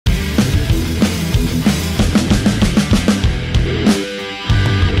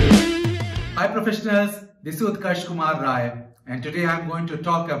professionals, this is Utkarsh Rai and today I am going to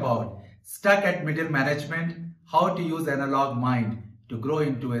talk about stuck at middle management, how to use analog mind to grow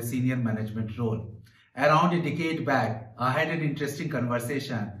into a senior management role. Around a decade back, I had an interesting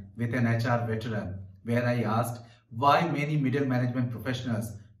conversation with an HR veteran where I asked why many middle management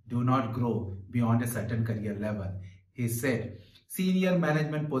professionals do not grow beyond a certain career level. He said, senior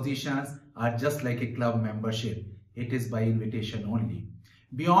management positions are just like a club membership. It is by invitation only.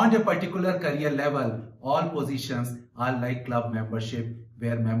 Beyond a particular career level, all positions are like club membership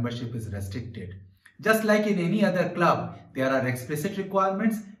where membership is restricted. Just like in any other club, there are explicit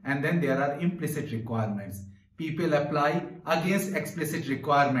requirements and then there are implicit requirements. People apply against explicit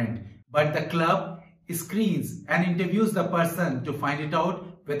requirement, but the club screens and interviews the person to find it out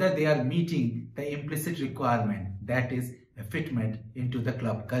whether they are meeting the implicit requirement, that is a fitment into the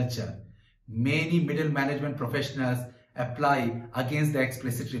club culture. Many middle management professionals apply against the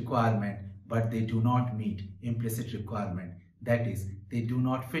explicit requirement, but they do not meet implicit requirement. That is, they do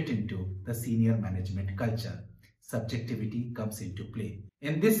not fit into the senior management culture. Subjectivity comes into play.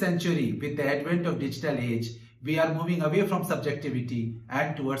 In this century, with the advent of digital age, we are moving away from subjectivity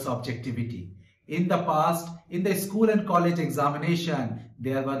and towards objectivity. In the past, in the school and college examination,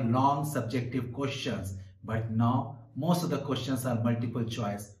 there were long subjective questions, but now most of the questions are multiple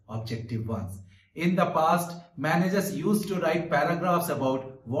choice, objective ones. In the past, managers used to write paragraphs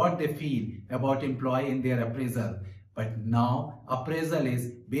about what they feel about employee in their appraisal. But now, appraisal is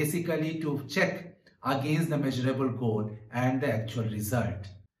basically to check against the measurable goal and the actual result.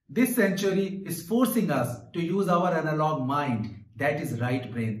 This century is forcing us to use our analog mind, that is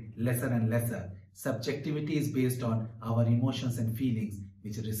right brain, lesser and lesser. Subjectivity is based on our emotions and feelings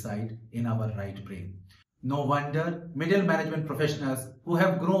which reside in our right brain. No wonder middle management professionals who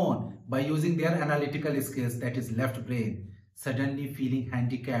have grown by using their analytical skills, that is left brain, suddenly feeling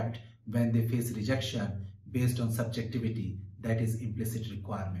handicapped when they face rejection based on subjectivity, that is implicit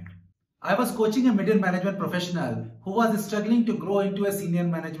requirement. I was coaching a middle management professional who was struggling to grow into a senior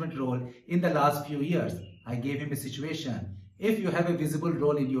management role in the last few years. I gave him a situation. If you have a visible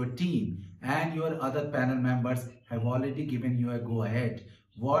role in your team and your other panel members have already given you a go-ahead,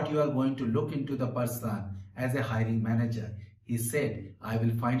 what you are going to look into the person as a hiring manager. He said, I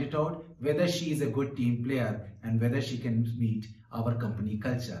will find it out whether she is a good team player and whether she can meet our company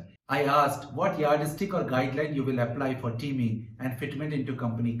culture. I asked what yardstick or guideline you will apply for teaming and fitment into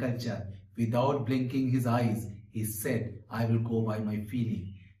company culture. Without blinking his eyes, he said, I will go by my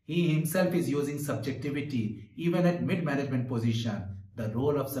feeling. He himself is using subjectivity even at mid-management position. The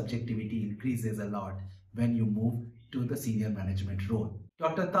role of subjectivity increases a lot when you move to the senior management role.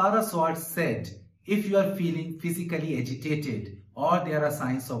 Dr. Tara Swartz said, if you are feeling physically agitated or there are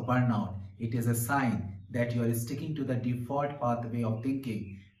signs of burnout, it is a sign that you are sticking to the default pathway of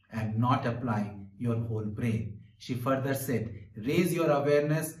thinking and not applying your whole brain. She further said, raise your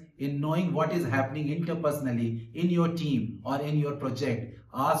awareness in knowing what is happening interpersonally in your team or in your project.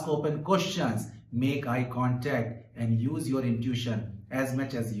 Ask open questions, make eye contact and use your intuition as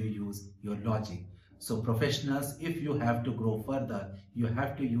much as you use your logic. So professionals, if you have to grow further, you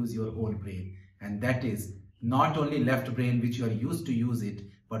have to use your whole brain. And that is not only left brain which you are used to use it,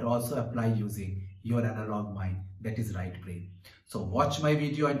 but also apply using your analog mind, that is right brain. So watch my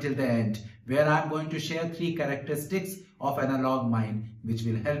video until the end where I am going to share 3 characteristics of analog mind which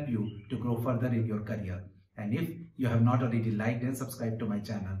will help you to grow further in your career. And if you have not already liked and subscribed to my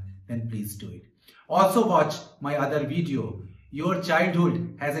channel, then please do it. Also watch my other video. Your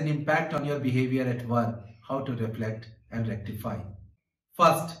childhood has an impact on your behavior at work. How to reflect and rectify.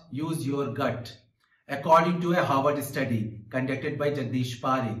 First, use your gut. According to a Harvard study conducted by Jagdish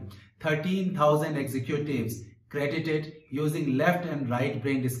Parikh, 13,000 executives credited using left and right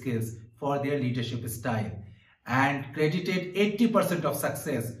brain skills for their leadership style and credited 80% of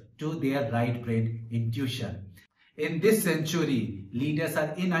success to their right brain intuition. In this century, leaders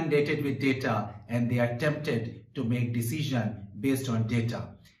are inundated with data and they are tempted to make decisions based on data.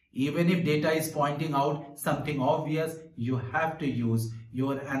 Even if data is pointing out something obvious, you have to use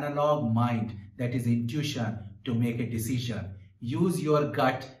your analog mind, that is intuition, to make a decision. Use your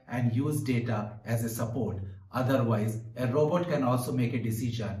gut and use data as a support. Otherwise, a robot can also make a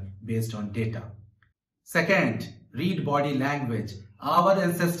decision based on data. Second, read body language. Our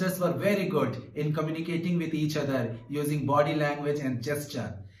ancestors were very good in communicating with each other using body language and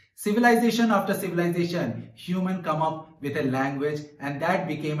gesture. Civilization after civilization, humans come up with a language and that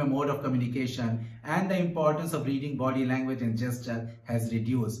became a mode of communication, and the importance of reading body language and gesture has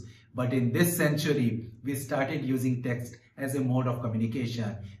reduced. But in this century, we started using text as a mode of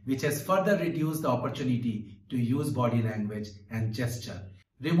communication, which has further reduced the opportunity to use body language and gesture.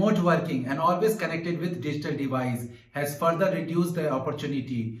 Remote working and always connected with digital device has further reduced the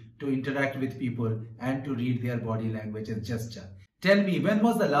opportunity to interact with people and to read their body language and gesture. Tell me, when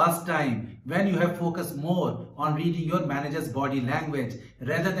was the last time when you have focused more on reading your manager's body language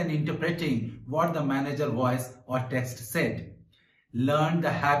rather than interpreting what the manager voice or text said? Learn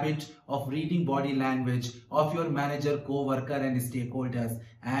the habit of reading body language of your manager, co-worker and stakeholders,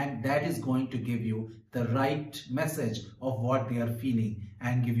 and that is going to give you the right message of what they are feeling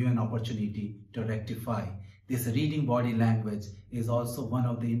and give you an opportunity to rectify. This reading body language is also one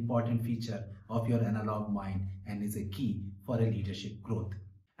of the important features of your analog mind and is a key for a leadership growth.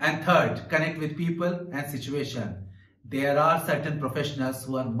 And third, connect with people and situation. There are certain professionals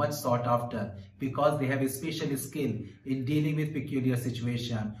who are much sought after because they have a special skill in dealing with peculiar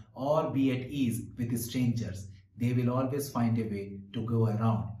situation or be at ease with strangers. They will always find a way to go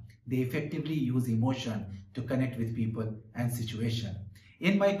around. They effectively use emotion to connect with people and situation.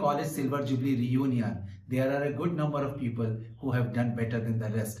 In my college Silver Jubilee reunion, there are a good number of people who have done better than the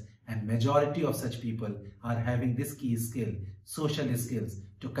rest, and majority of such people are having this key skill, social skills,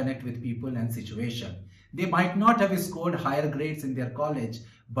 to connect with people and situation. They might not have scored higher grades in their college,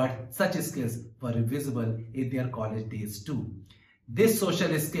 but such skills were visible in their college days too. This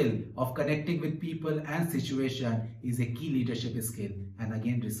social skill of connecting with people and situation is a key leadership skill and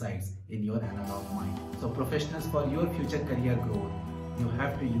again resides in your analog mind. So professionals, for your future career growth, you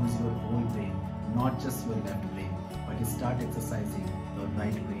have to use your whole brain, not just your left brain, but start exercising your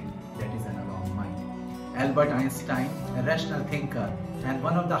right brain, that is analog mind. Albert Einstein, a rational thinker and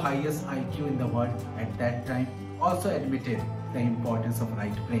one of the highest IQ in the world at that time, also admitted the importance of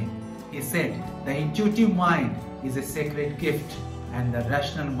right brain. He said, the intuitive mind is a sacred gift and the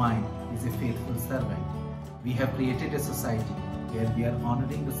rational mind is a faithful servant. We have created a society where we are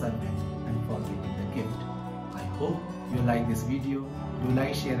honoring the servant and forgetting the gift. I hope you like this video. Do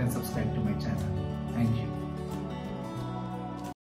like, share and subscribe to my channel.